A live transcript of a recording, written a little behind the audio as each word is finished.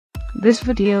This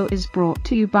video is brought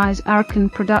to you by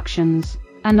Zarrakan Productions,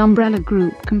 an umbrella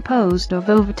group composed of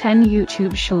over 10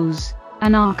 YouTube shows,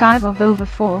 an archive of over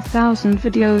 4,000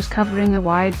 videos covering a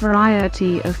wide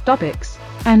variety of topics,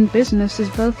 and businesses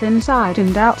both inside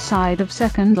and outside of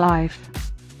Second Life.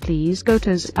 Please go to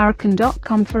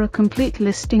zarrakan.com for a complete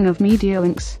listing of media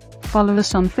links. Follow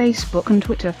us on Facebook and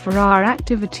Twitter for our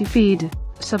activity feed.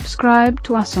 Subscribe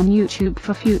to us on YouTube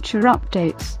for future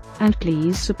updates, and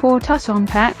please support us on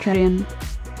Patreon.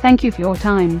 Thank you for your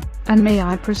time, and may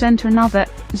I present another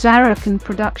Zarrakan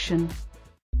production.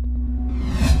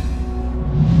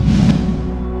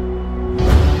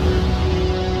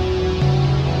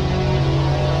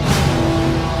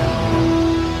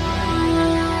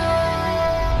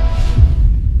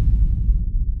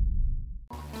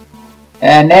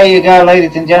 And there you go,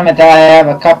 ladies and gentlemen. I have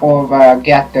a couple of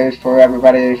getters for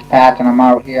everybody that's passing them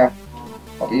out here.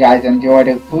 Hope you guys enjoyed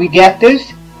the free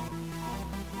getters.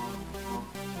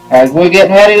 As we're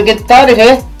getting ready to get started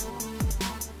here.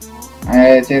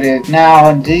 As it is now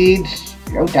indeed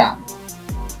showtime.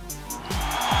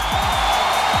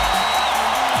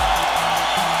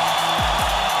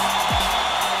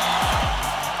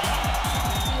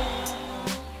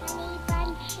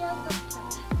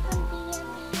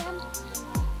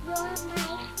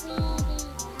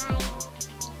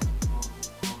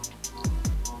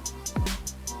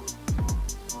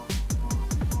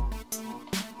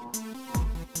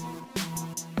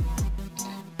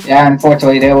 Yeah,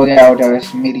 unfortunately, there we go,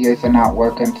 those medias are not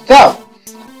working. So,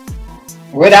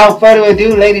 without further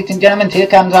ado, ladies and gentlemen, here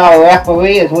comes our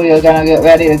referee as we are going to get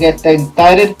ready to get things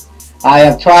started. I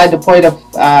have tried to play the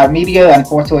media.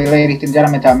 Unfortunately, ladies and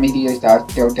gentlemen, our medias are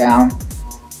still down.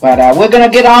 But we're going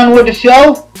to get on with the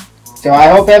show. So I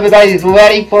hope everybody's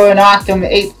ready for an awesome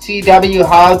HCW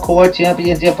Hardcore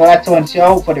Championship Wrestling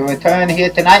show for the return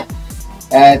here tonight.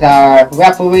 As our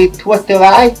referee Twister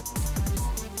Eye.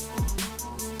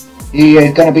 He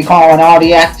is going to be calling all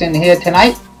the action here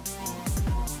tonight.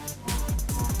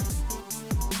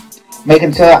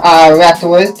 Making sure our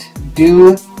wrestlers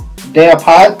do their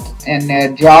part and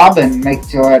their job and make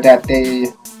sure that they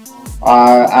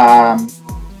are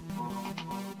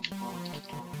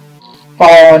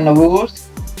following the rules.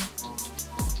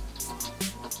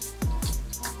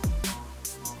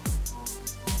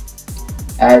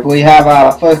 We have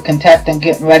our first contestant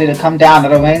getting ready to come down to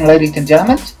the ring, ladies and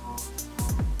gentlemen.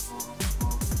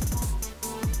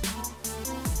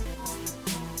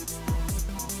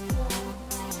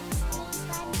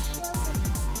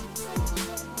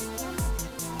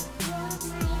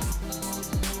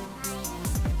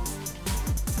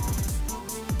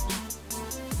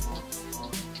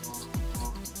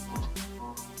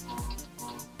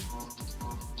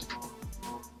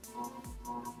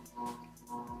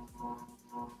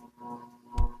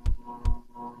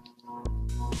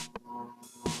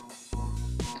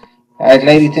 Alright,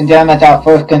 ladies and gentlemen, our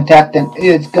first contestant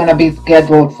is going to be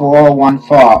scheduled for one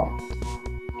fall.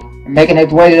 Making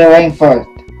his way to the ring first.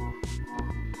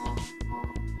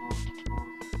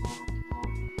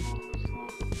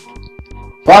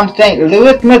 From St.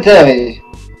 Louis, Missouri.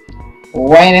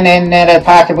 Weighing in at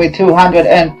possibly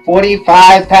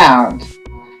 245 pounds.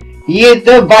 He is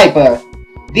the Viper.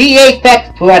 The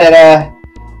Apex Predator.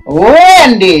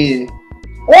 Randy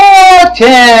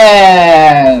Orton!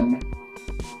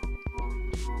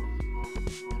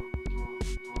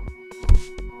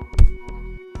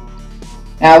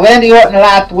 Now, Randy Orton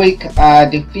last week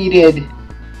defeated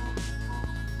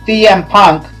CM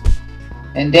Punk,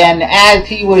 and then as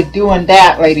he was doing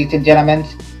that, ladies and gentlemen,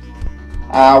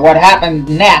 what happened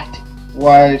next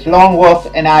was Lone Wolf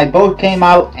and I both came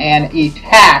out and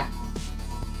attacked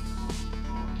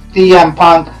CM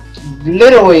Punk,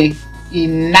 literally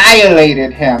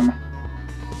annihilated him,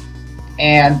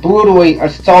 and brutally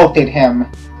assaulted him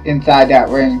inside that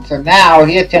ring. So now,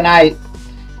 here tonight,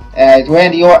 as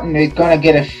Randy Orton is going to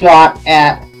get a shot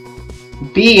at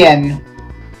being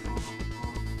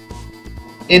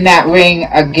in that ring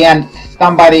against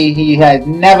somebody he has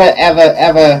never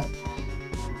ever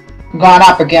gone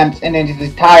up against in his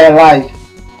entire life,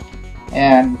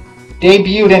 and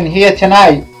debuting here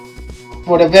tonight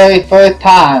for the very first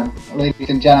time, ladies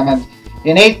and gentlemen,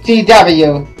 in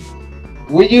HCW.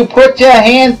 Will you put your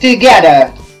hands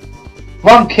together?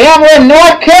 From Cameron,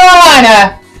 North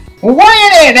Carolina,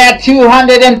 weighing in at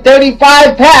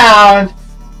 235 pounds,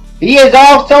 he is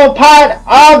also part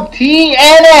of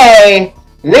TNA.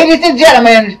 Ladies and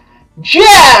gentlemen,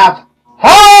 Jeff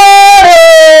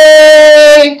Hardy!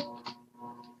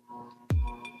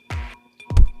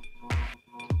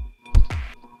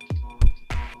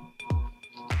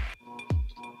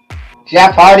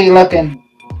 Jeff Hardy looking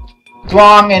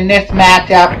strong in this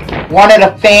matchup. One of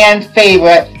the fans'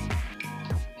 favorites.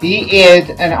 He is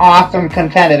an awesome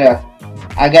competitor.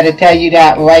 I gotta tell you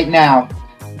that right now.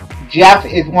 Jeff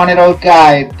is one of those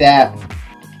guys that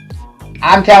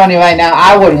I'm telling you right now,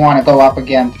 I wouldn't want to go up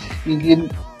against.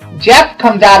 Jeff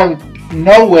comes out of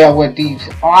nowhere with these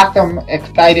awesome,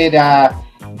 excited,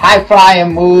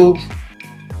 high-flying moves.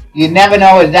 You never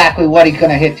know exactly what he's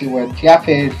gonna hit you with. Jeff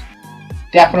is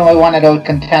definitely one of those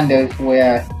contenders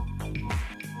where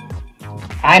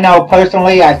I know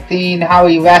personally, I've seen how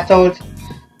he wrestles,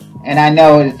 and I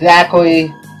know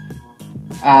exactly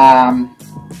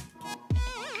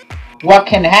what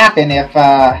can happen if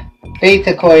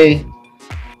basically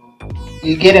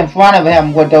you get in front of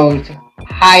him with those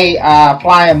high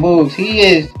flying moves.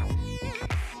 He's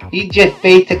just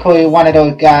basically one of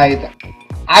those guys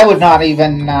I would not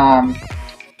even want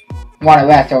to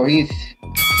wrestle. He's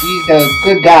a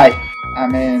good guy. I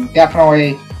mean,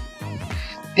 definitely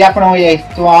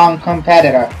a strong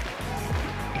competitor.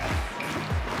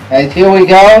 As here we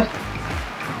go,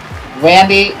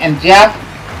 Randy and Jeff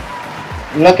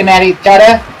looking at each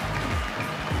other,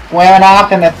 squaring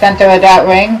off in the center of that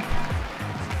ring.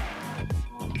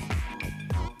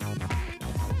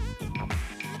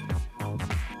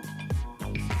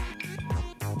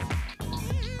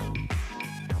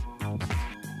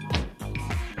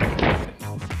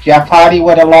 Jeff Hardy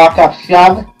with a lock-up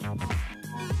shove.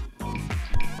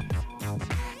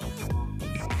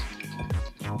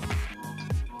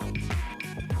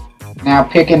 Now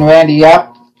picking Randy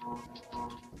up.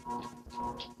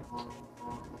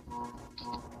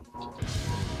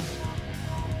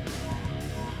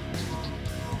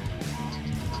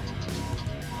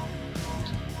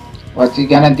 What's he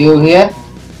gonna do here?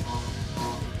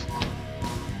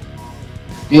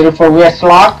 Beautiful wrist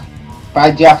lock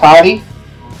by Jeff Hardy.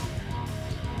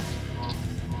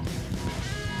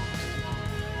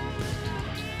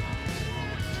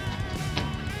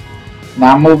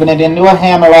 Now moving it into a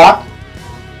hammerlock.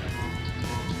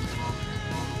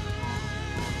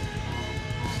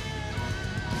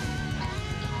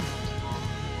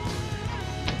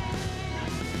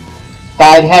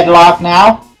 Side headlock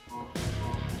now.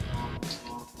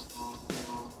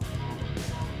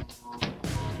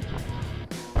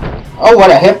 Oh, what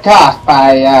a hip toss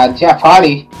by Jeff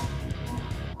Hardy.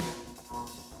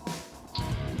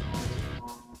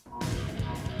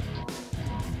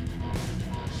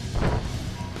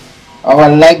 Oh, a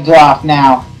leg drop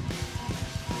now.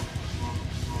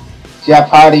 Jeff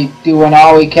Hardy doing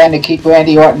all he can to keep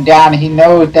Randy Orton down. He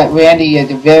knows that Randy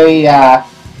is a very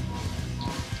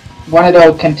one of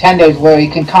those contenders where he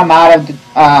can come out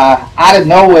of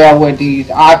nowhere with these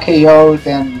RKOs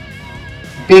and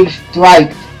big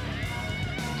strikes.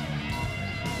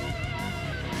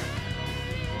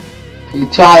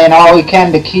 He's trying all he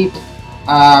can to keep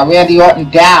Randy Orton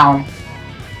down.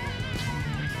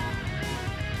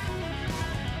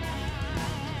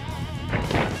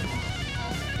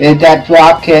 There's that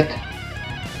drop kick.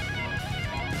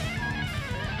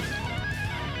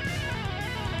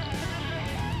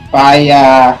 By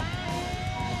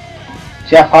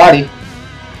Jeff Hardy.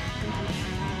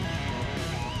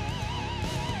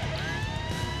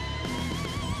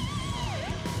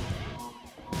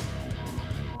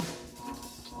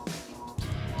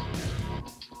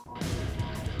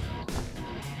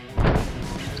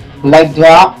 Leg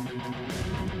drop.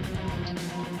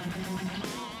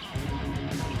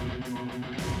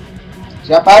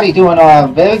 Jeff Hardy doing a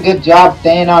very good job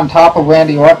staying on top of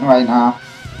Randy Orton right now.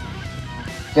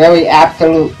 Very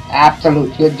absolute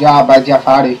good job by Jeff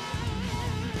Hardy.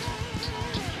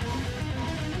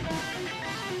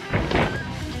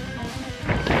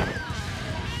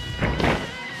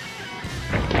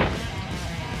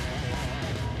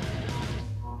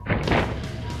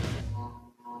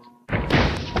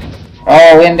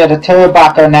 Oh, into the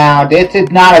turnbuckle now. This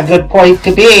is not a good place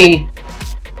to be.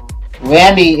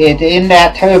 Randy is in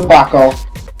that turnbuckle.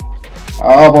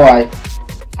 Oh boy.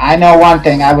 I know one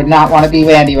thing. I would not want to be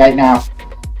Randy right now.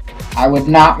 I would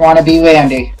not want to be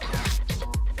Randy.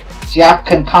 Jeff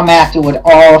can come at you with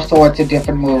all sorts of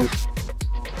different moves.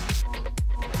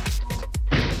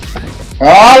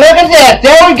 Oh, look at this.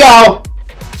 There we go.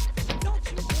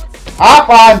 Up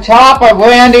on top of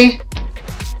Randy.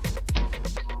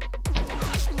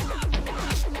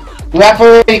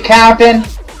 Referee counting.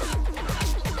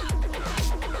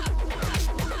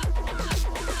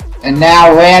 And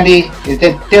now Randy is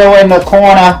still in the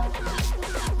corner.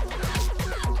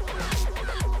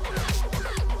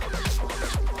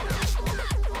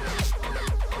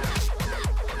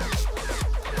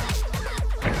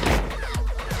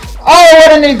 Oh,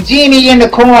 what a genie in the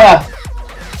corner.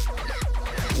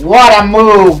 What a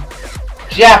move!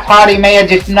 Jeff Hardy may have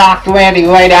just knocked Randy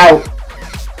right out.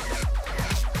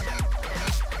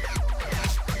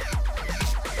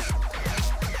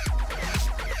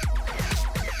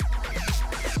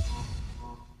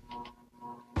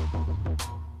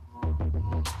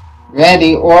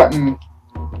 Randy Orton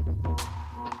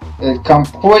is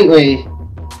completely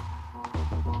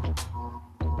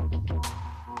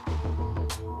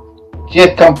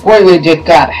just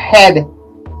got head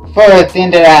first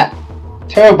into that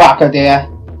turnbuckle there.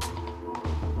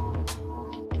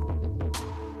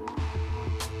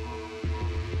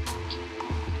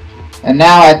 And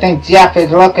now I think Jeff is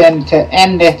looking to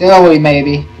end this early,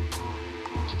 maybe.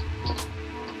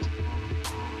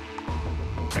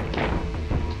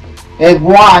 There's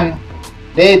one.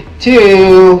 There's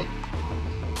two.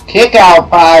 Kick out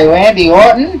by Randy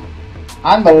Orton.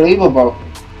 Unbelievable.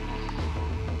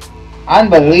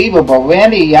 Unbelievable.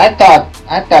 Randy, I thought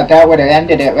that would have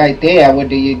ended it right there with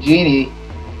the Eugenie.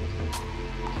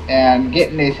 And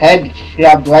getting his head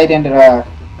shoved right into the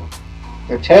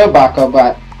turnbuckle,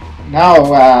 but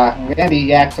no,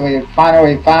 Randy actually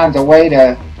finally found a way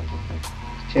to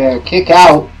kick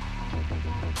out.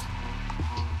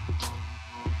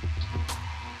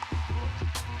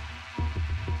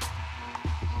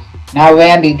 Now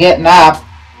Randy getting up.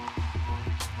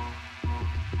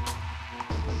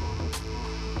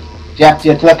 Jeff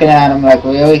just looking at him like,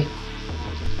 really?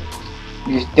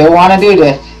 You still want to do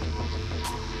this?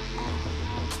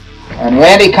 And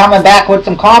Randy coming back with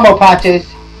some combo punches.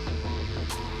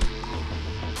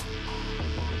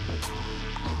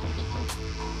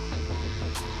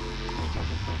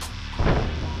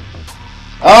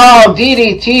 Oh,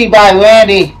 DDT by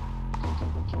Randy.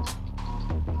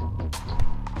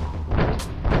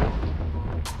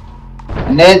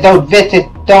 And there's those vicious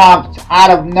stomps out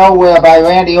of nowhere by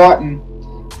Randy Orton.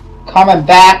 Coming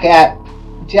back at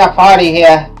Jeff Hardy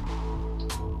here.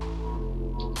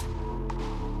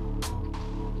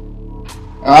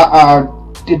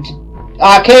 Uh-oh.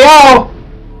 RKO!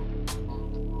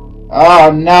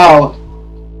 Oh no.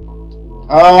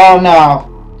 Oh no.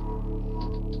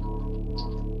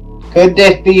 Could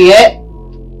this be it?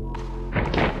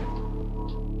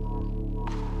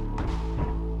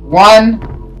 One,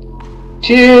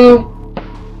 two,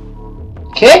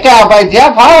 kick out by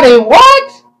Jeff Hardy.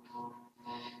 What?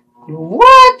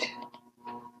 What?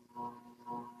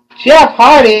 Jeff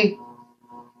Hardy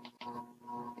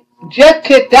just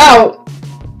kicked out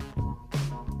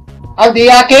of the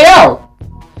RKO.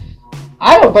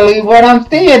 I don't believe what I'm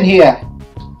seeing here.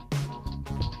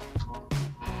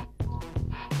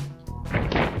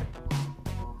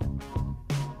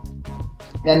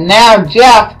 And now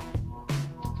Jeff.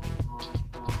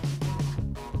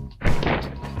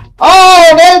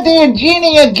 Oh, there's the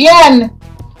Genie again.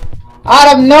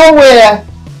 Out of nowhere.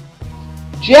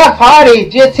 Jeff Hardy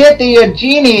just hit the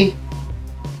Genie.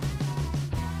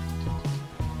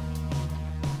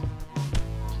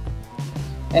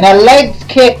 And a legs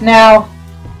kick now.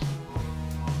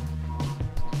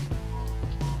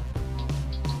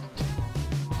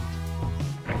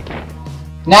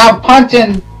 Now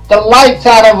punching the lights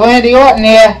out of Randy Orton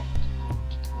here.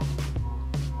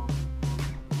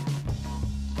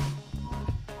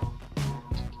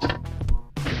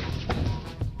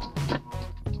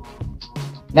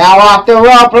 Now off the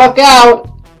rope, look out.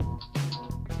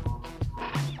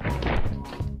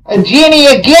 A Genie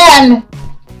again.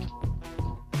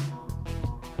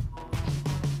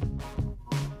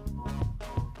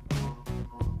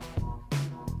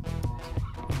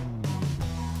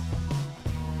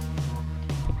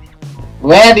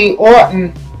 Randy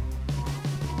Orton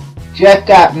just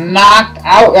got knocked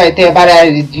out right there by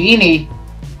that Genie.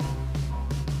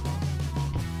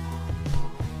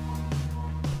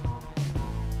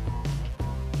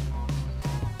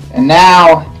 And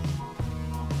now,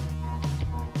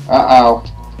 uh-oh,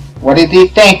 what is he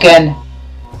thinking?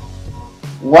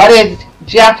 What is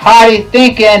Jeff Hardy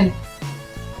thinking?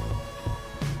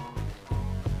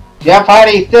 Jeff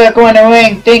Hardy circling the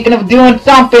ring, thinking of doing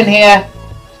something here.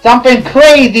 Something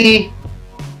crazy.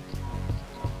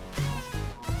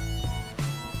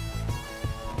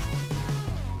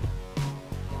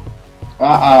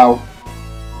 Uh-oh.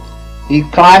 He's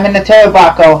climbing the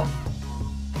turnbuckle.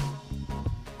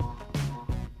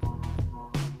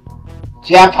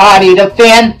 Jeff Hardy, the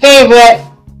fan favorite.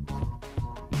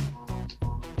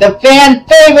 The fan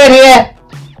favorite here.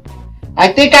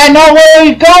 I think I know where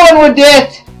he's going with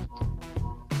this.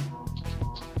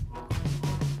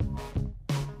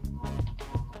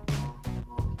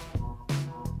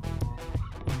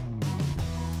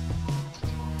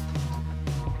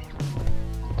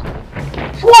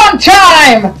 One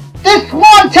time! This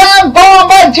one-time bomb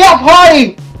by Jeff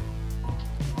Hardy.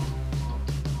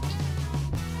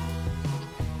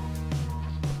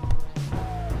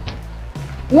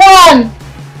 One,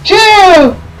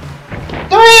 two,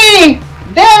 three.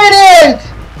 There it is.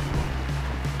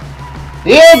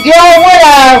 Here's your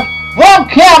winner from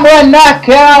Cameron, North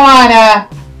Carolina,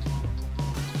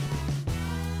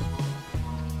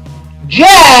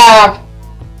 Jeff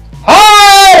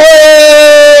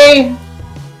Hardy!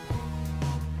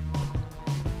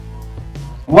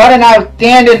 What an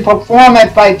outstanding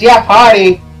performance by Jeff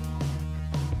Hardy.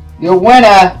 Your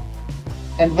winner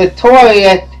and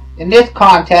victorious in this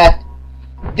contest.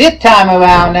 This time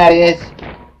around, that is.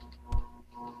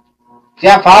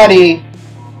 Jeff Hardy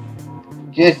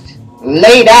just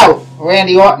laid out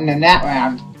Randy Orton in that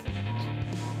round.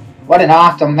 What an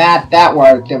awesome match that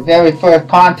was. The very first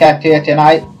contest here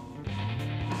tonight.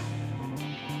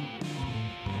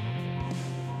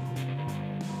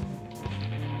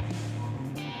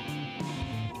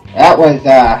 That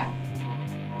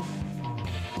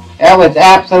was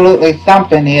absolutely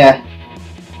something here.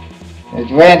 There's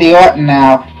Randy Orton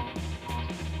now.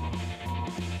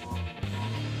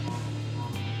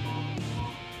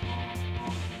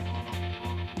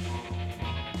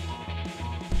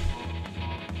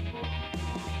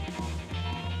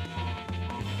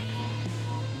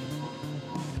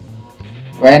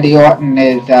 Randy Orton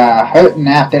is hurting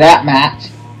after that match.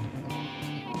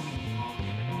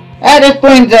 This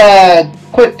brings a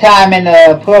quick time in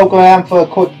the program for a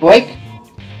quick break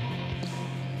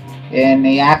in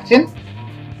the action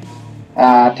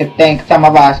to thank some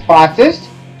of our sponsors.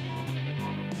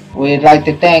 We'd like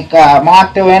to thank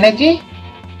Monster Energy,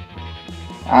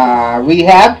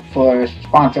 Rehab for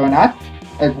sponsoring us,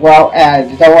 as well as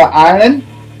Zoa Island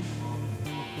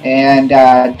and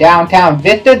Downtown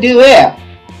Vista do Air.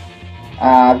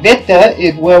 Vista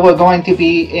is where we're going to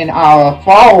be in our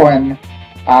following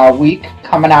week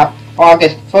coming up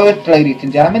August 1st, ladies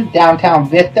and gentlemen. Downtown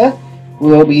Vista,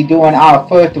 we'll be doing our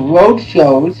first road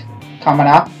shows coming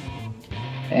up,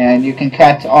 and you can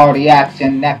catch all the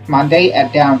action next Monday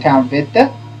at Downtown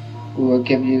Vista. We will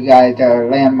give you guys a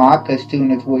landmark as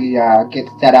soon as we get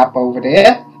set up over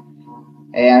there.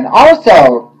 And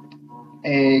also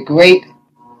a great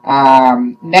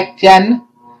next gen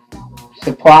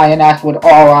supplying us with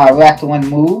all our wrestling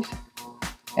moves.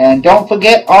 And don't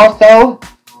forget also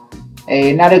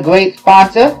another great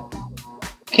sponsor,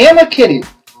 Camera Kitty,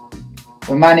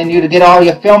 reminding you to get all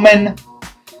your filming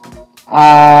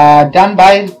done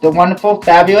by the wonderful,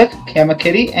 fabulous Camera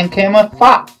Kitty and Camera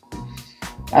Fox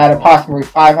at approximately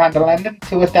 500 London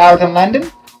to 1,000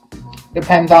 London.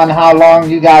 Depends on how long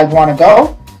you guys want to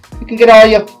go. You can get all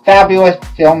your fabulous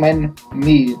filming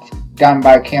needs done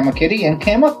by Camera Kitty and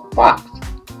Camera Fox.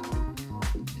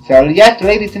 So yes,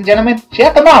 ladies and gentlemen,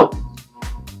 check them out.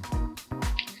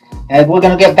 And we're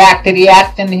going to get back to the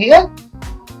action here.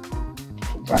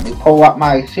 So let me pull up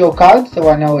my show card so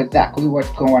I know exactly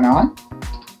what's going on.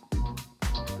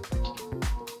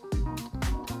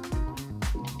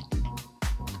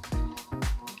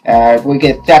 As we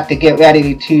get set to get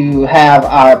ready to have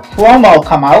our promo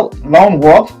come out, Lone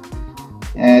Wolf,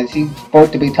 as he's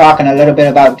supposed to be talking a little bit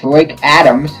about Drake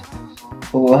Adams,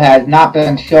 who has not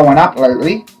been showing up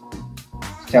lately.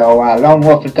 So Lone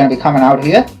Wolf is going to be coming out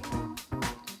here.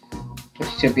 It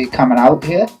should be coming out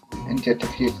here in just a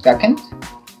few seconds.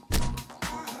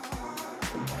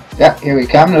 Yep, here we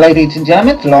come, ladies and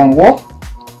gentlemen, it's Lone Wolf.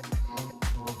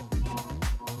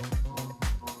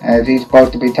 As he's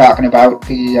supposed to be talking about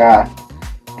the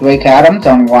Drake Adams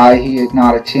on why he is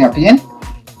not a champion.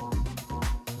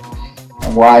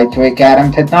 And why Drake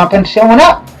Adams has not been showing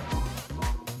up.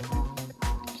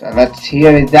 So let's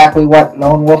hear exactly what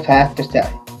Lone Wolf has to say.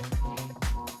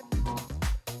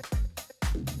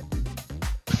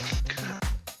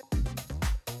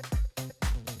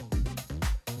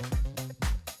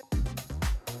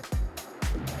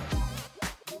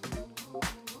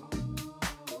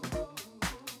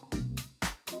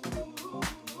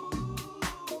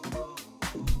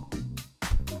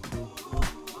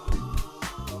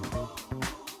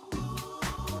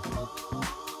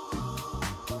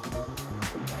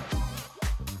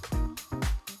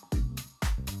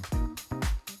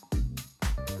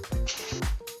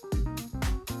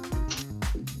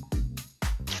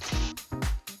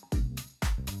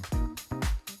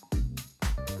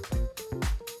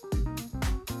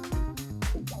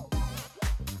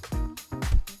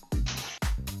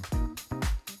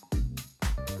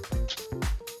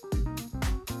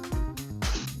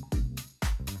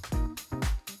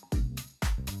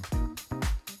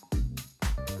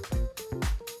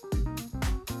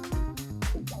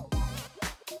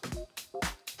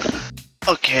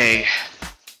 Okay.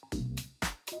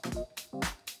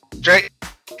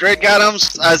 Drake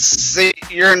Adams, I see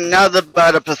you're nothing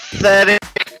but a pathetic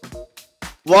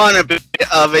wannabe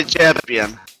of a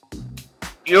champion.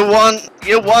 You won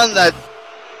that.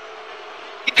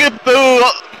 You can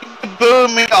boo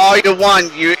me all you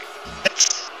want.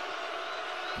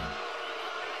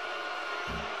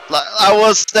 I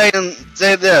will say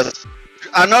this.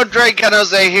 I know Drake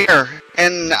Adams ain't here,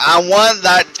 and I want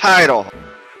that title.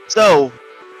 So,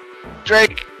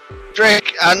 Drake,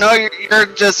 I know you're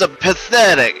just a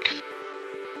pathetic,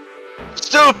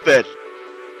 stupid,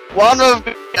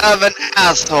 wannabe of an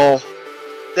asshole.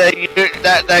 That you're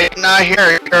not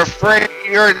here. You're afraid.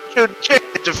 You're too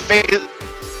chicken to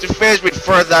face me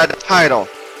for that title.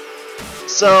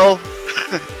 So,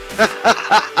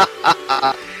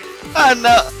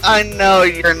 I know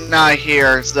you're not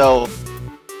here. So,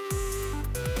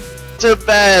 too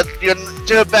bad you're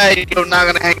not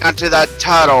gonna hang on to that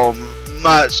title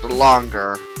much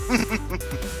longer.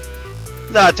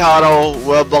 That title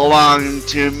will belong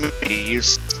to me.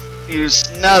 You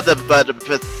nothing but a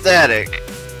pathetic,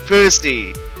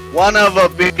 pussy, one of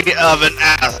an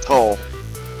asshole.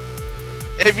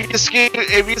 If you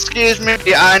excuse me,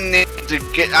 I need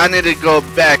to go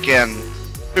back and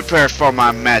prepare for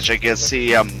my match against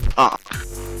CM Punk.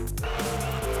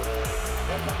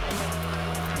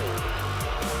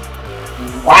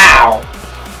 Wow!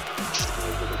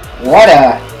 What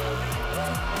a...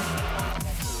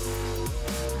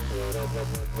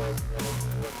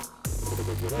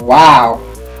 Wow.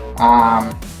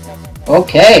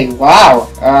 Okay, wow.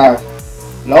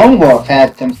 Lone Wolf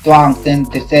had some strong things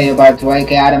to say about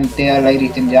Drake Adams there,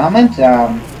 ladies and gentlemen.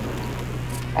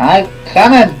 I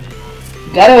kinda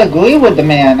gotta agree with the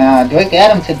man. Drake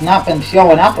Adams has not been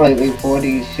showing up lately for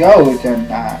these shows, and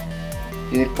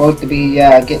he's supposed to be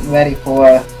getting ready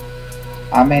for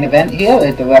our main event here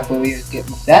as the referee is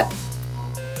getting set.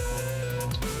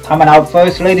 Coming out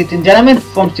first, ladies and gentlemen,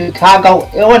 from Chicago,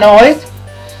 Illinois.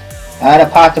 The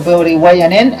possibility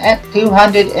weighing in at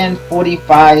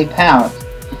 245 pounds.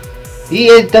 He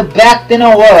is the best in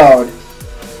the world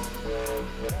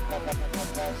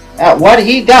at what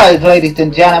he does, ladies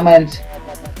and gentlemen.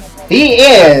 He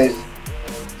is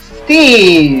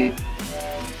CM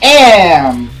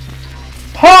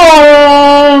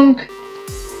Punk!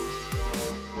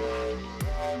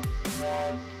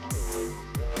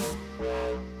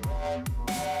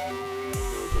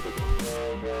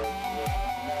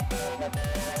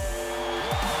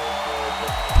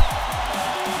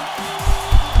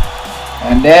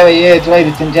 And there he is,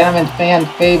 ladies and gentlemen, fan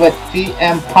favorite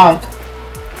CM Punk.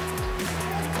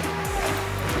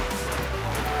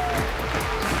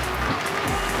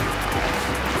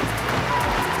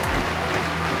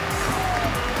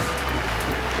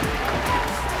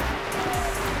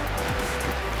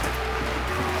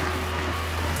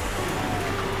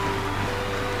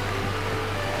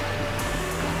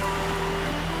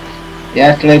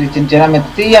 Yes, ladies and gentlemen,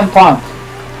 CM Punk.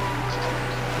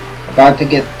 About to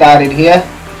get started here.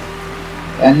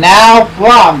 And now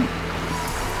from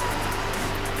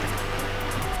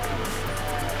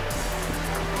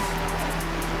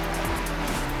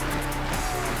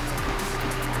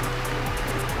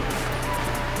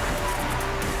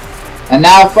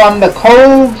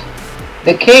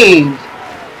the caves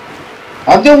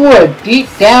of the wood, deep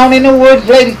down in the woods,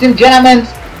 ladies and gentlemen,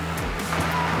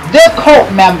 the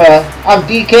cult member of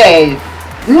DK,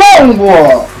 Lone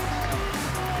Wolf.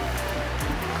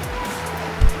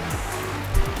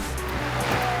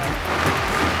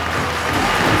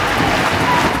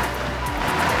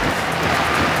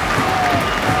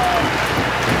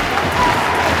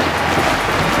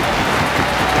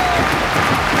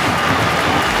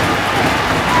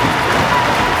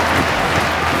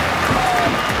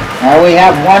 Now we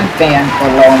have one fan for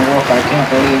Lone Wolf, I can't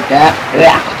believe that.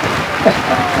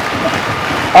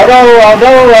 although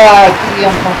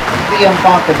CM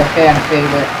Punk is a fan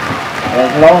favorite,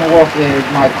 Lone Wolf is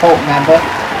my cult member.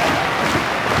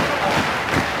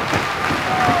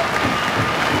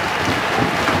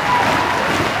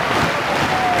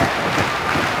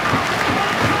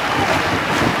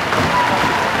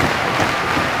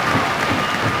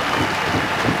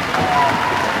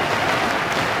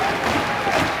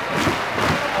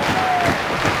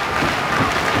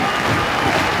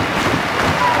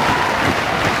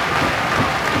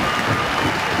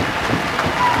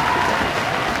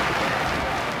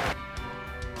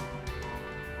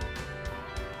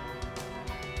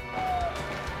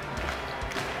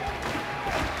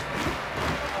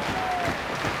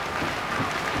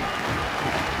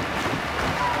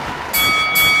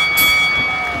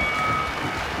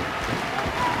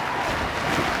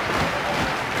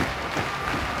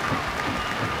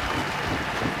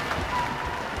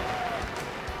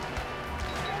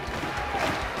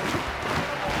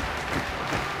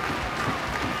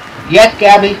 Yes,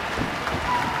 Gabby.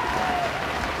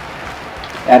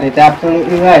 That is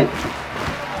absolutely right.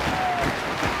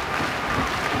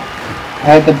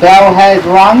 As the bell has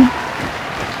rung,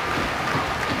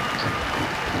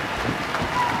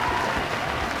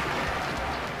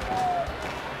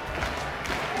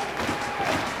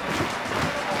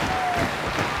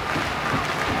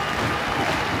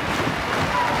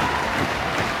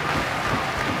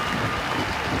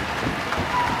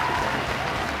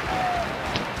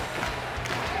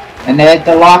 and there's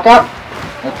the lockup.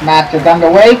 This match is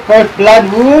underway. First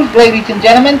blood rules, ladies and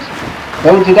gentlemen.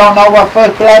 Those who don't know what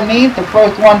first blood means, the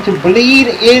first one to bleed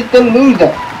is the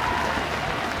loser.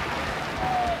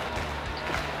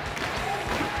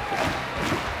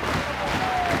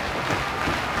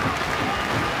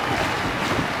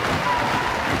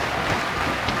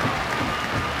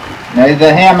 There's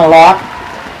a hammerlock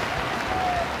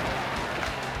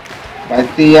by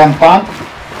CM Punk.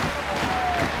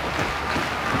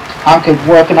 Punk is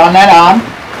working on that arm.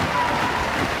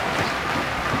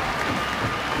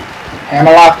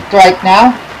 Hammerlock strike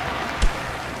now.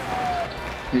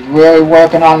 He's really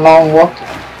working on Lone Wolf.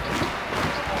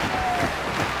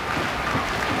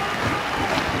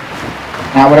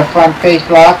 Now with a front face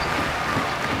lock.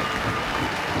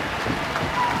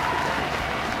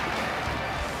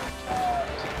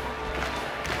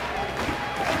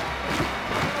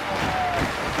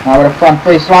 Now with a front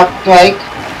face lock strike.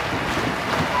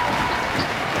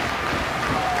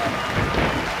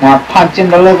 Now punching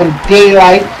the living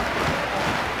daylight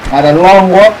out of Lone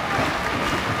Wolf.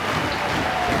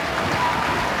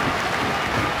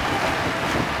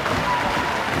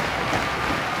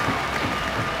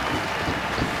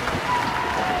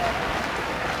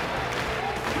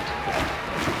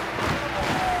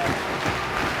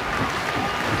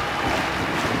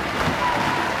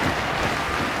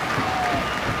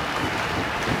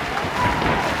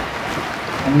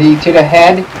 A knee to the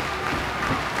head.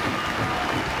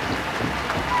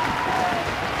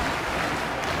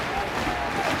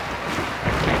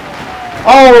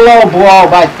 Oh, low blow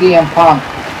by CM Punk.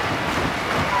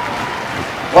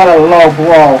 What a low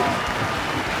blow.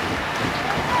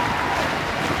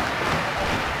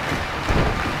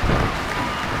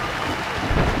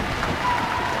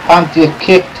 Punk just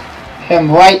kicked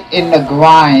him right in the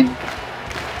groin.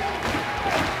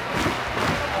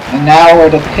 And now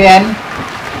with a pin.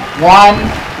 One.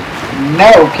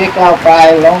 No. Kick out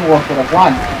by Lone Wolf with a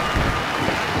 1.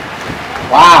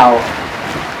 Wow.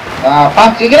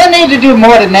 Punk, you're gonna need to do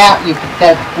more than that, you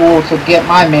that fool, to get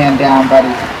my man down, buddy.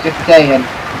 Just saying.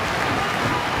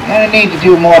 You're gonna need to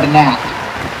do more than that.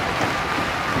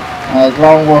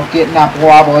 Lone Wolf getting up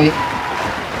wobbly.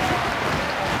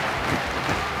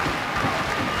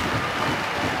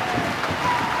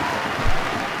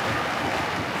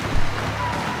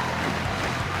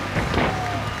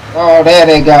 Oh, there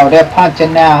they go. They're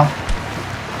punching now.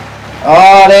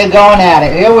 Oh, they're going at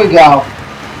it. Here we go.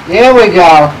 Here we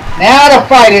go. Now the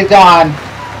fight is on.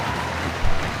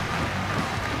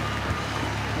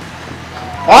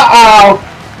 Uh-oh.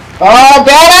 Oh,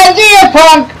 bad idea,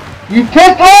 Punk. You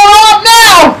pissed Lone off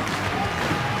now.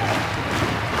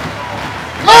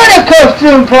 Murder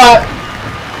costume plot.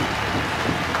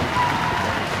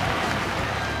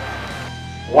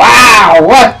 Wow,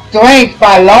 what strength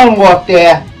by Lone Wolf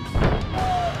there.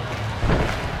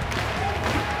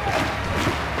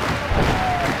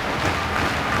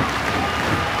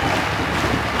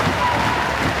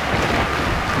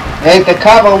 There's the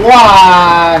cover.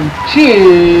 1,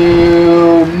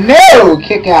 2, no!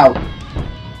 Kick out.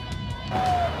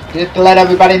 Just to let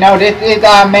everybody know, this is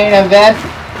our main event.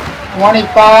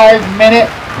 25-minute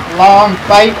long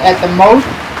fight at the most.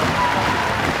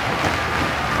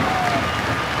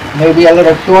 Maybe a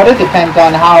little shorter, depends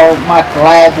on how much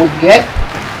lag we get.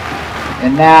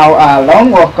 And now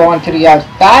Lone Wolf going to the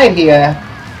outside here.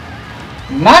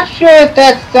 Not sure if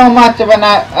that's so much of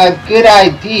a good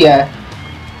idea.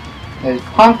 There's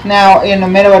Punk now in the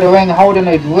middle of the ring holding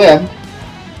his rib.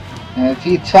 As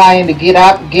he's trying to get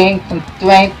up, gain some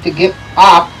strength to get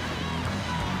up.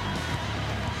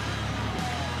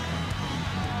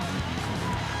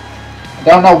 I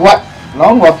don't know what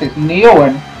Lone Wolf is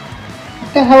kneeling.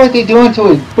 What the hell is he doing to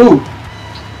his boot?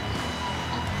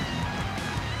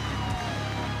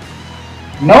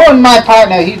 Knowing my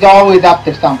partner, he's always up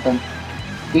to something.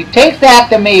 He takes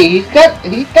after me. He's got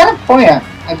a plan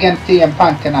against CM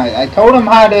Punk tonight. I told him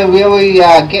how to really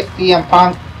get CM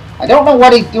Punk. I don't know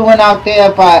what he's doing out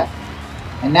there, but...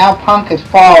 And now Punk is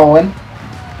following.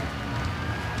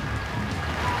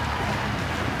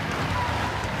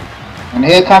 And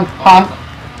here comes Punk.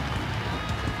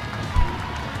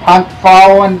 Punk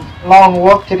following Lone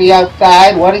Wolf to the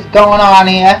outside. What is going on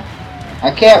here?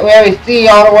 I can't really see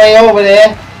all the way over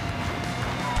there.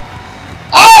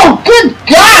 Oh, good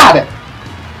God!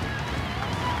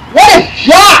 What a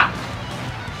shot!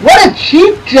 What a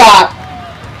cheap shot!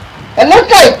 That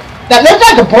looks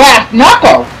like a brass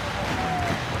knuckle.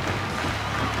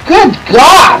 Good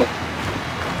God!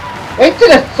 Right to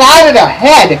the side of the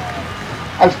head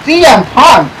of CM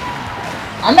Punk.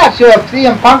 I'm not sure if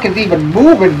CM Punk is even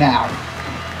moving now.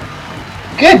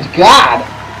 Good God!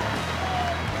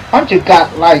 Punch just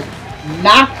got like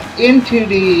knocked into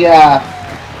the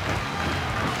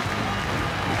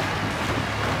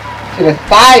to the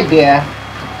side there.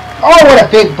 Oh, what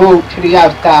a big boot to the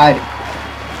outside.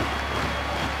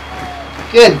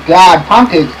 Good God,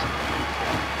 Punk is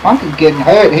getting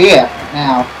hurt here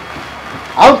now.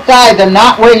 Outsides are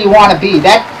not where you want to be.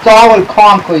 That's solid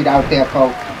concrete out there,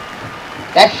 folks.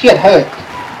 That shit hurts.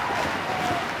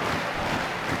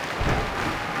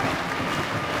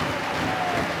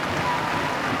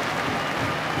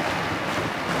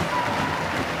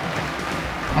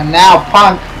 And now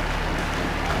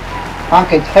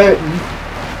Punk is hurting.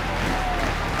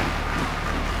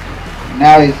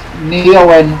 Now he's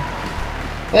kneeling.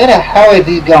 Where the hell is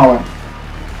he going?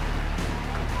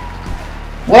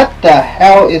 What the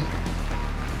hell is...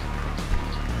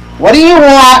 What do you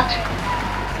want?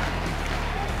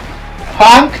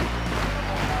 Punk?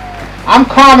 I'm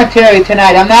commentary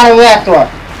tonight. I'm not a wrestler.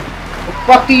 What the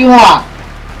fuck do you want?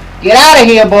 Get out of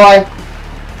here, boy.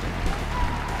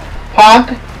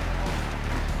 Punk?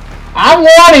 I'm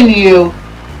warning you.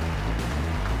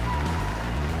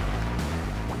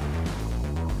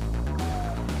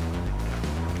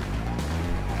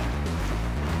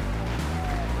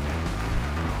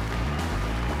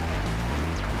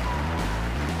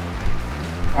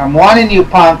 I'm warning you,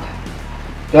 Punk.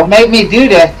 Don't make me do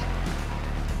this.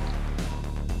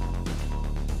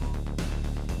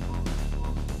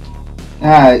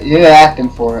 You're asking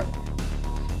for it.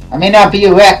 I may not be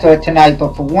a wrestler tonight,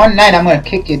 but for one night I'm gonna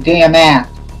kick your damn ass.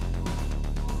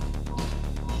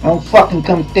 Don't fucking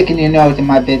come sticking your nose in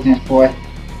my business, boy.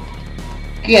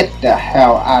 Get the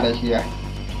hell out of here.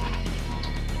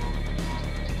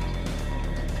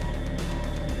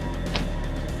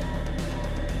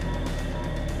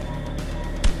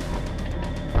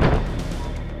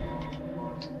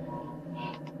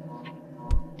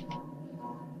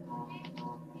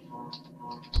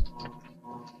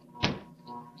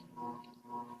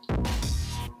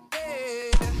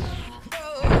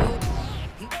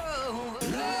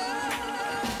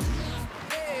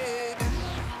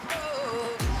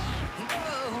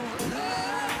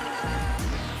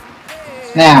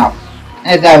 Now,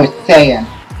 as I was saying,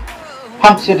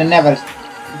 Punk should have never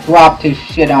dropped his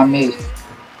shit on me.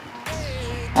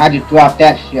 I just dropped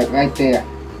that shit right there.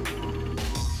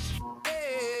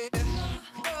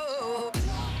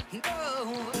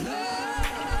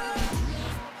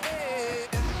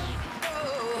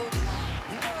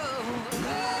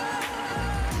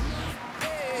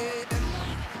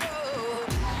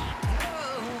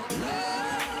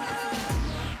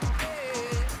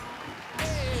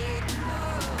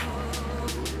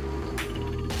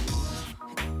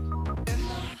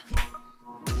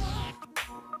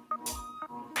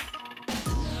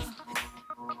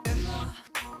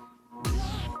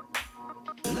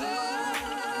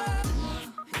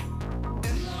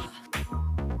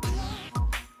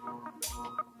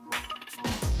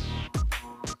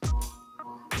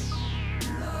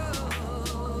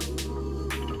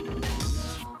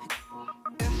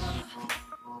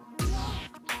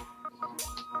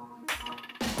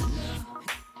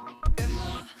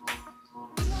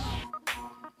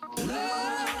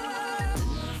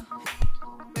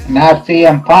 Now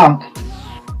CM Punk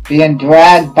being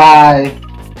dragged by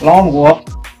Lone Wolf.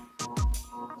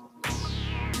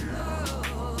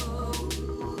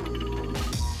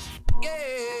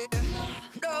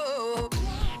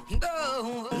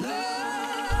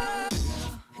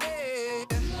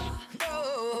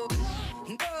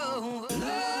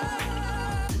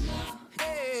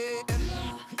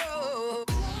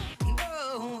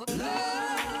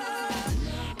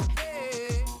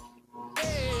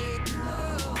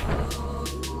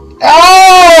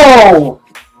 Oh!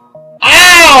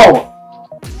 Ow!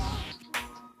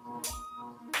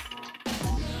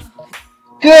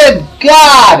 Good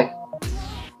God!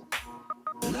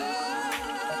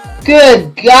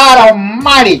 Good God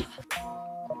Almighty!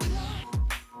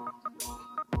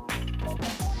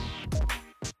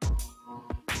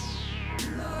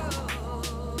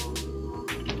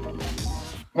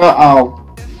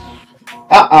 Uh-oh.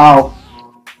 Uh-oh.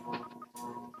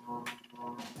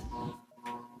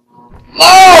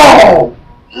 Oh!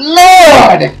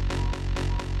 Lord!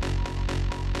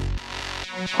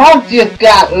 Punk just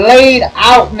got laid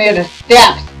out near the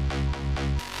steps.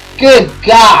 Good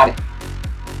God!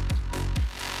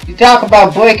 You talk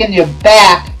about breaking your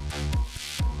back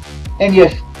and your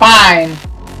spine.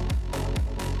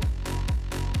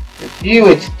 If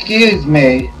you excuse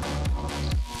me.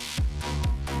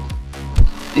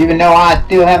 Even though I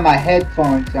still have my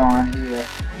headphones on here.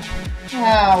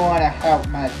 I want to help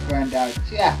my friend out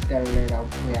just a little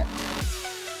bit.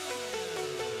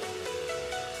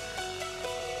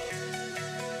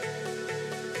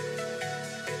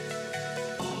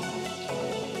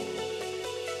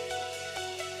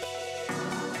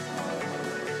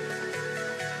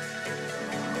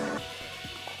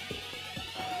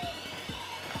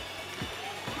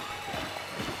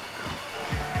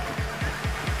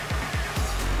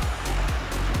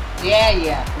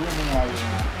 Yeah, let me know you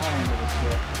want. I don't give a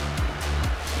shit.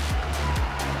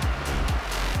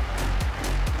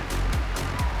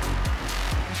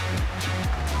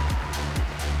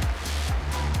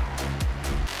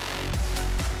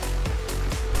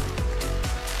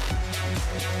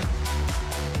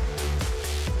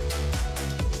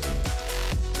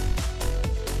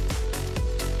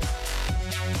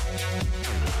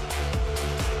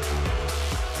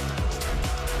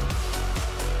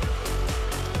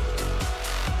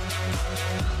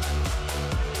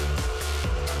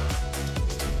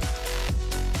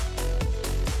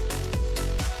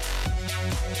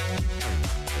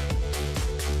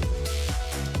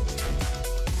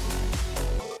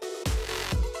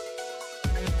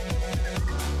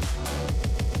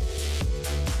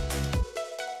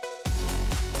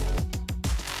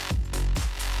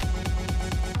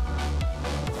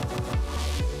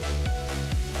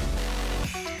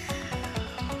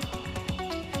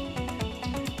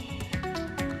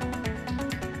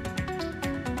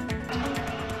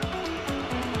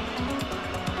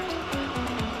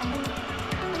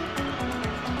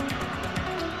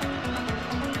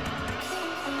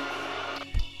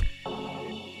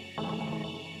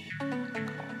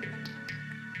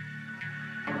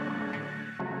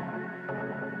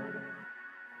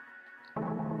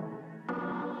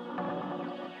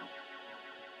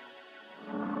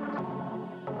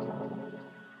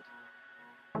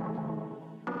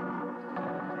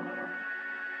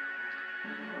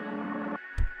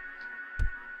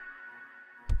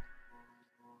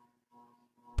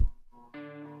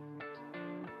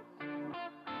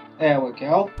 There we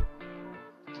go.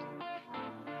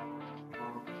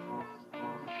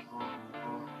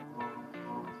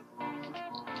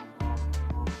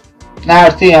 Now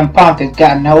CM Punk has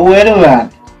got nowhere to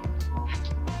run.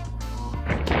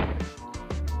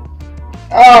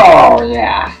 Oh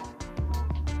yeah.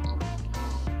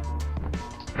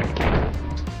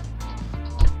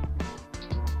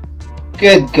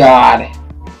 Good God.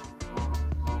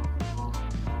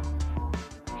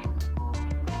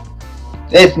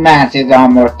 This match is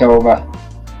almost over.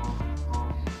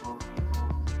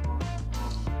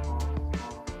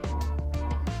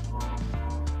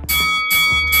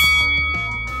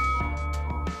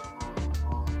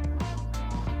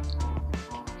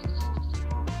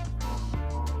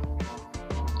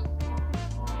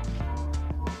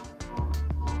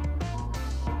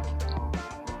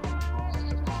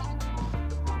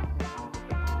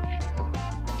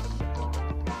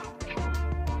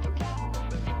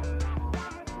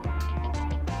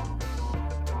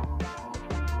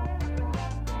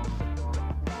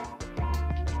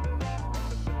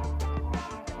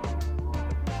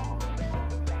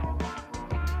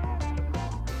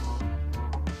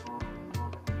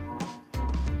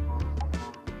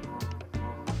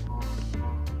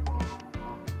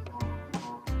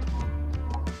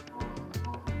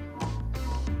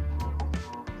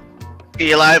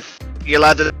 You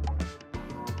like to,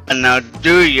 and now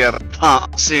do your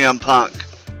punk, CM Punk.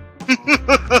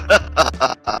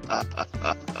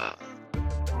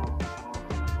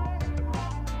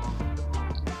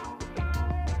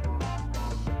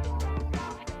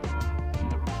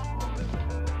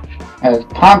 As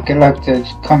Punk looks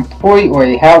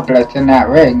completely helpless in that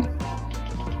ring.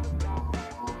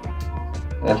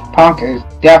 As Punk is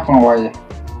definitely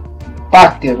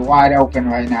busted wide open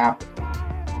right now.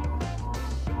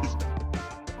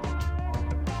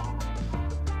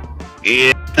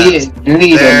 Yes, He is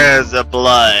bleeding. there's the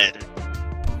blood.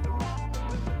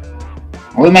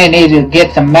 We may need to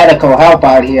get some medical help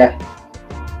out here.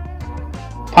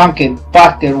 Punk is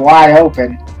busted wide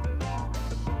open.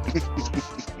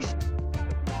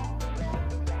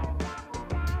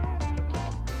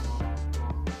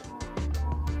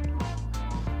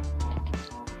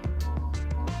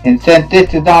 And since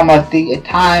this is almost the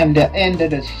time to end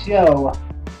of the show,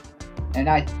 and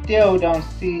I still don't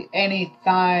see any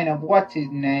sign of what's his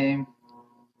name.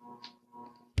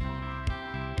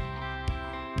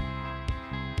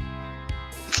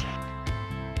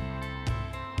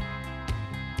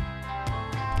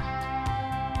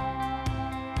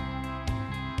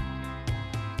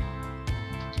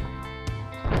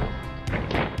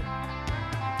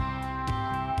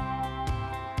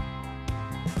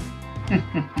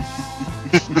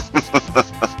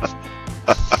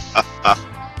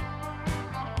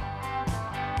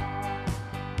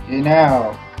 You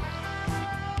know,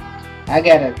 I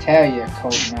gotta tell you,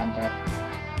 Cult Member,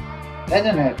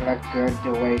 doesn't it look good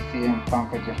the way CM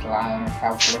Punk is just lying and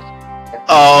helpless?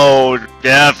 Oh,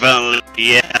 definitely,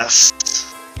 yes.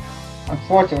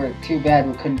 Unfortunately, too bad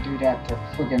we couldn't do that to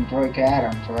friggin' Drake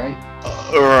Adams, right?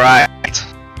 Right.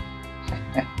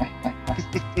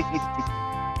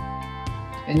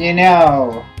 And you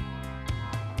know,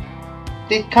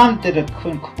 they come to the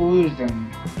conclusion,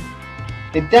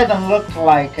 it doesn't look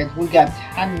like, as we got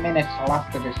 10 minutes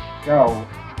left of the show,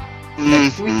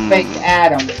 that Sweet Fake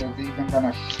Adams is even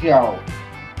gonna show.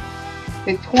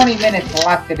 There's 20 minutes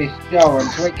left of this show and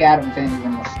Drake Adams ain't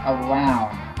even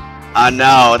around. I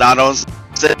know, I don't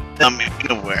see them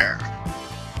anywhere.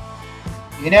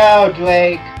 You know,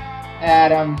 Drake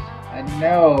Adams, I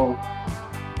know.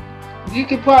 You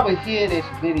could probably hear this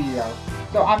video,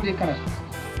 so I'm just gonna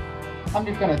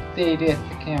say this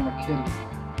to Camera Kitty.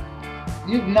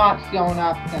 You've not shown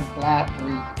up since last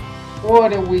week or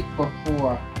the week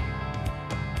before.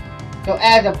 So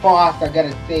as a boss, I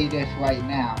gotta say this right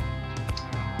now.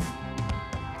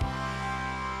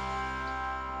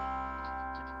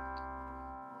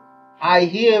 I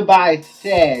hereby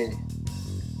say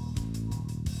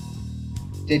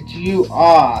that you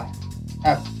are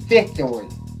officially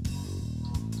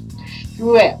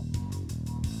stripped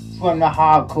from the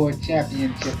Hardcore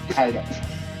Championship title.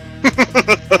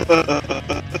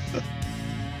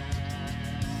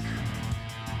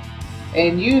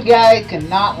 And you guys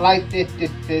cannot like this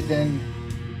decision,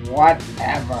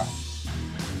 whatever.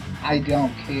 I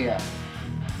don't care.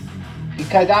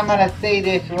 Because I'm gonna say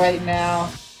this right now,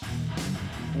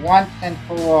 once and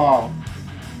for all.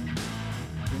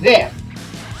 This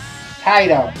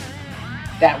title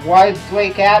that was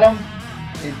Drake Adams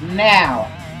is now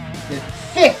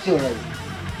officially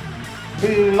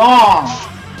belongs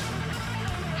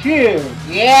to,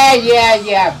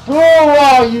 yeah, boo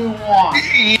all you want.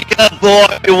 Yeah, boy,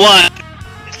 what?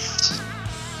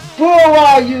 Boo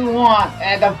all you want.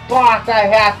 As a boss, I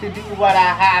have to do what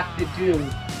I have to do.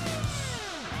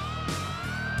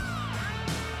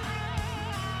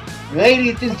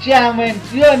 Ladies and gentlemen,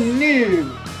 your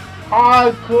new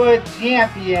Hardcore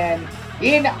Champion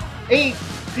in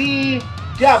HCW,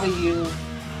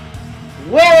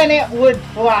 wearing it with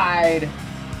pride.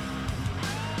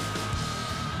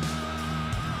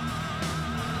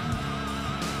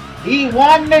 He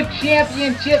won the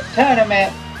championship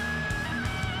tournament,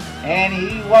 and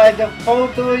he was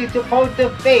supposed to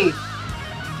face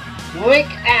Drake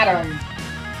Adams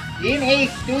in a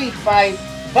street fight,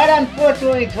 but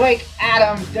unfortunately Drake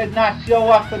Adams did not show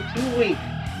up for 2 weeks.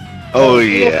 Oh, so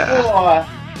yeah. Therefore,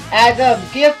 as a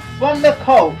gift from the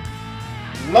coach,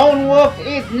 Lone Wolf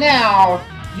is now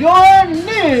your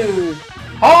new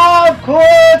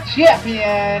Hardcore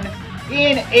Champion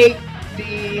in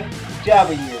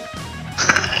HCW.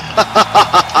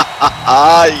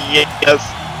 Yes.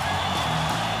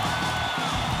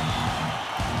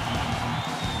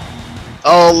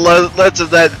 Oh, let's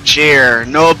have that cheer.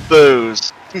 No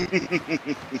booze.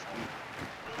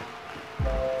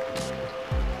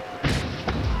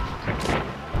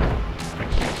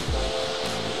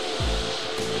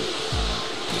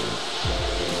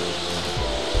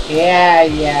 Yeah.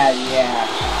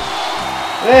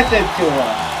 Listen to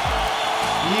him.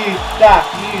 You suck,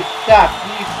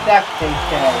 they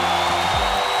say.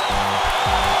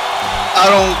 I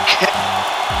don't care.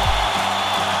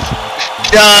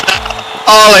 Shut up,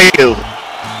 all of you.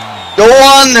 The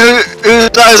one who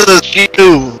does this,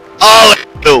 you. All of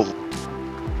you.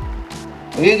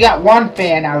 We got one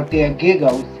fan out there,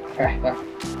 Giggles.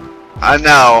 I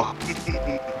know.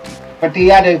 But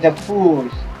the others are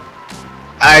fools.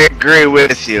 I agree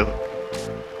with you.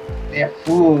 They're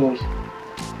fools.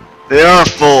 They are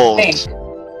fools.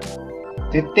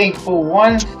 To think for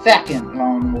 1 second,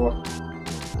 Lone Wolf.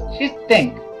 Just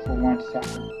think for 1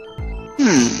 second.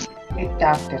 It's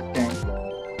tough to think.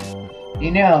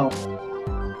 You know,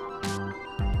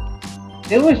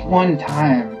 there was one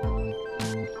time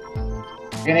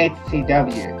in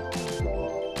HCW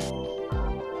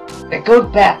that goes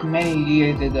back many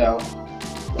years ago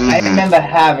I remember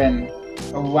having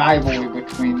a rivalry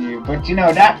between you, but you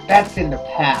know that's in the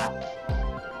past.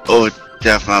 Oh,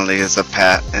 definitely is in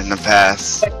the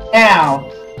past.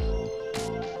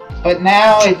 But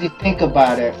now, as you think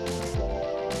about it,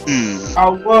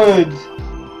 our words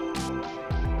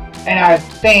and our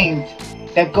things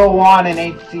that go on in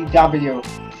HCW,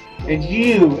 and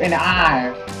you and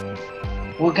I,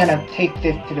 we're gonna take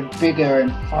this to the bigger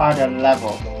and farther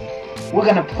level. We're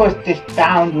gonna push this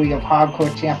boundary of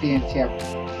Hardcore Championship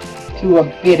to a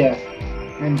bigger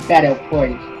and better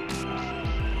place.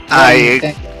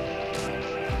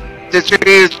 To tell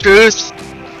you the truth,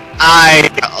 I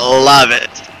love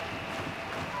it.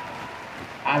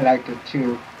 I like it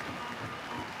too.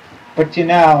 But you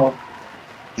know,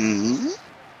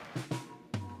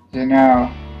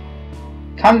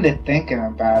 come to thinking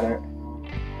about it.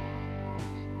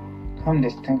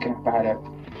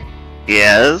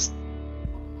 Yes.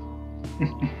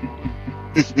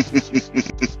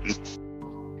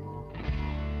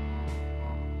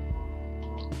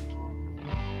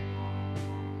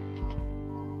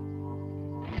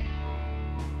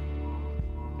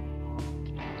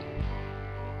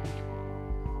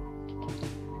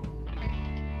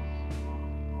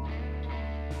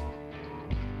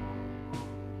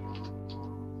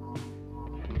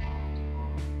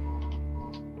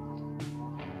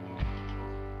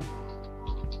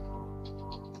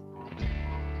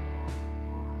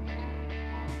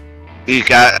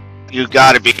 You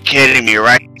gotta be kidding me,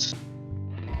 right?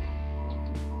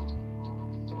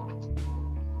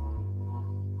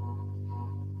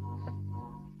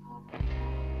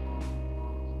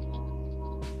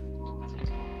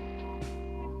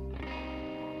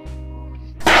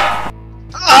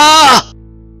 Ah!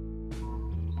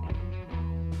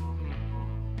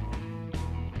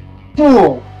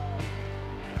 Fool!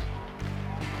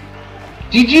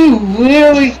 Did you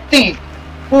really think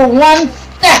for 1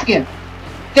 second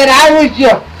that I was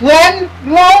your friend,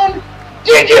 Lone?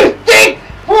 Did you think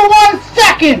for 1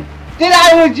 second that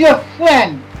I was your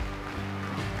friend?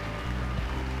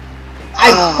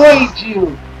 I played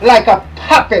you like a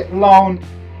puppet, Lone.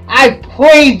 I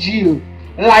played you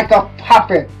like a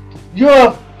puppet. You're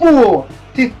a fool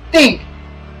to think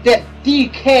that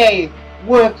DK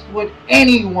works with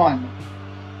anyone.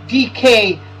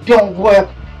 DK don't work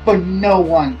for no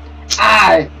one.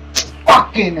 I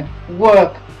fucking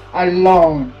work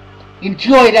alone.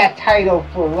 Enjoy that title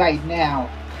for right now.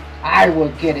 I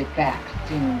will get it back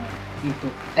soon, you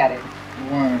pathetic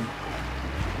worm.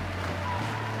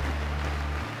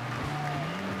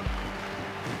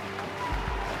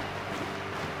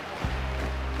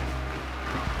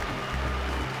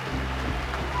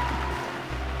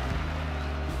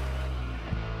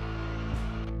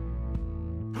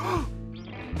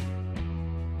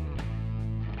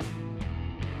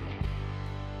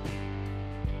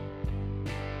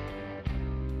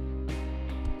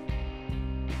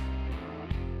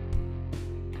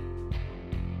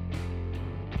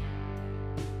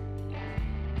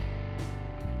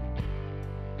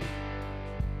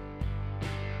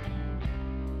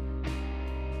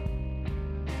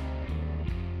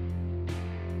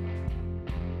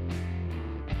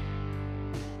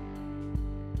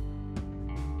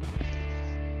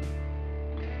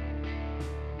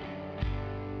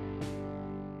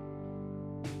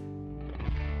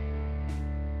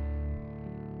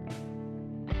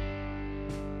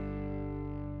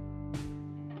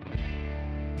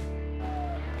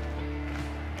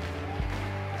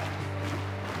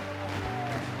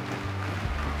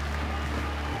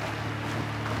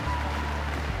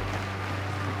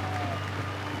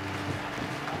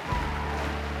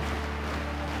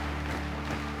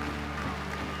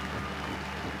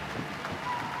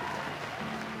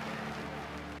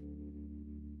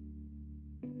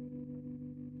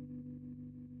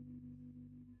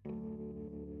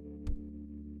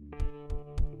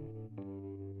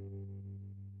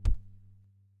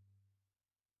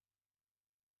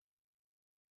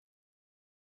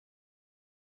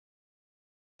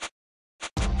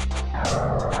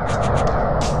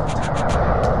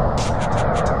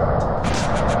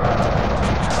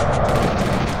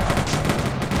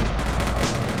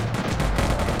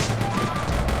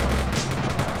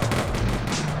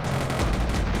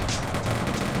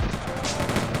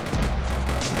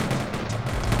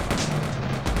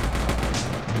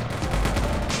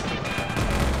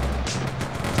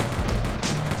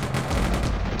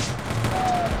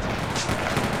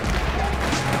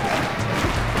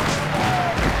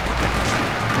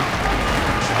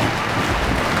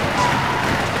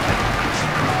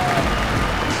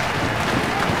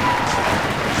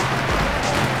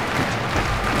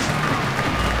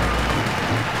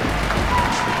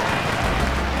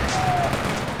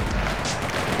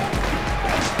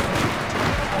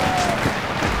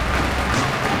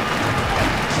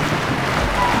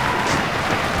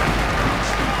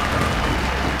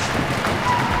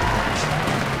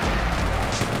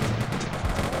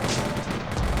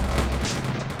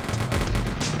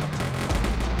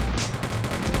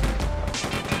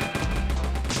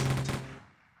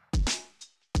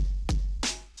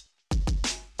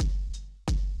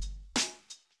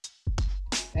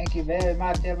 Thank you very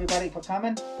much, everybody, for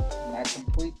coming. And that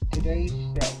completes today's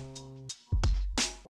show.